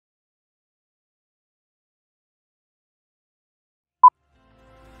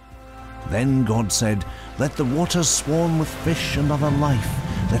Then God said, "Let the waters swarm with fish and other life.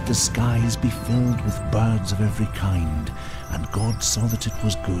 Let the skies be filled with birds of every kind." And God saw that it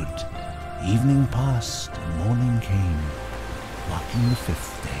was good. Evening passed and morning came, marking the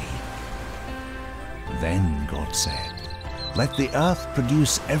 5th day. Then God said, "Let the earth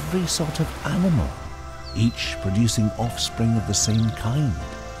produce every sort of animal, each producing offspring of the same kind."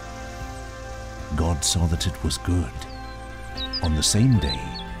 God saw that it was good. On the same day,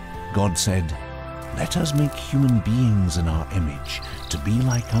 God said, "Let us make human beings in our image, to be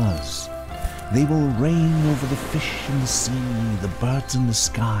like us. They will reign over the fish in the sea, the birds in the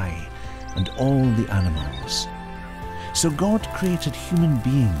sky, and all the animals." So God created human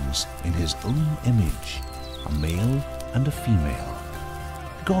beings in his own image, a male and a female.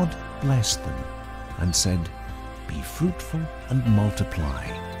 God blessed them and said, "Be fruitful and multiply.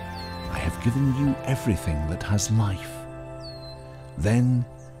 I have given you everything that has life." Then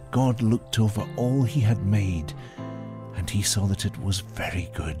God looked over all he had made, and he saw that it was very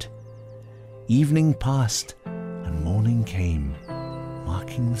good. Evening passed and morning came,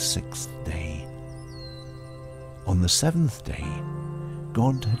 marking the 6th day. On the 7th day,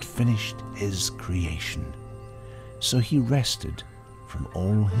 God had finished his creation, so he rested from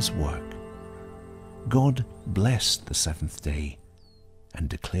all his work. God blessed the 7th day and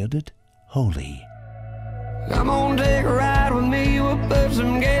declared it holy. Come on, take a ride with me. We'll put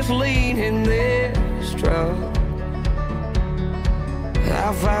some gasoline in this truck.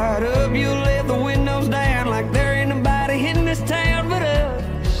 I'll fire it up, you'll let the windows down like there ain't nobody in this town but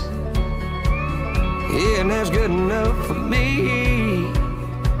us. Yeah, and that's good enough for me.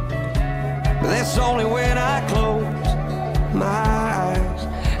 But that's only when I close my eyes.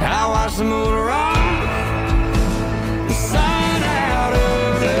 I watch the moon rise, the sun out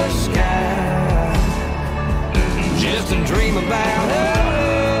of the sky, just to dream about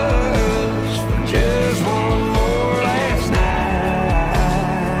us for just one more last night.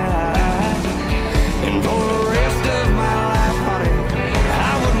 And for the rest of my life, honey,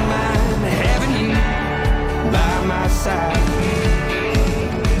 I wouldn't mind having you by my side.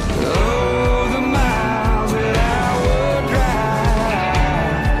 Oh, the miles that I would drive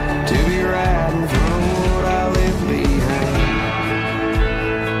to be riding from what I left behind.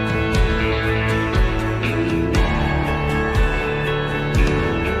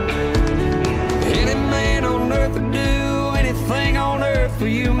 Any man on earth would do anything on earth for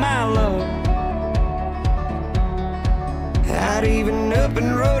you, my love. I'd even up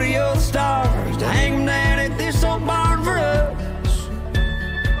and rodeo the stars to hang them down at this old barn for us.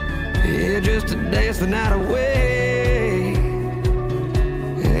 Yeah, just to dance the night away,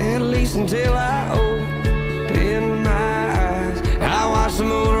 at least until I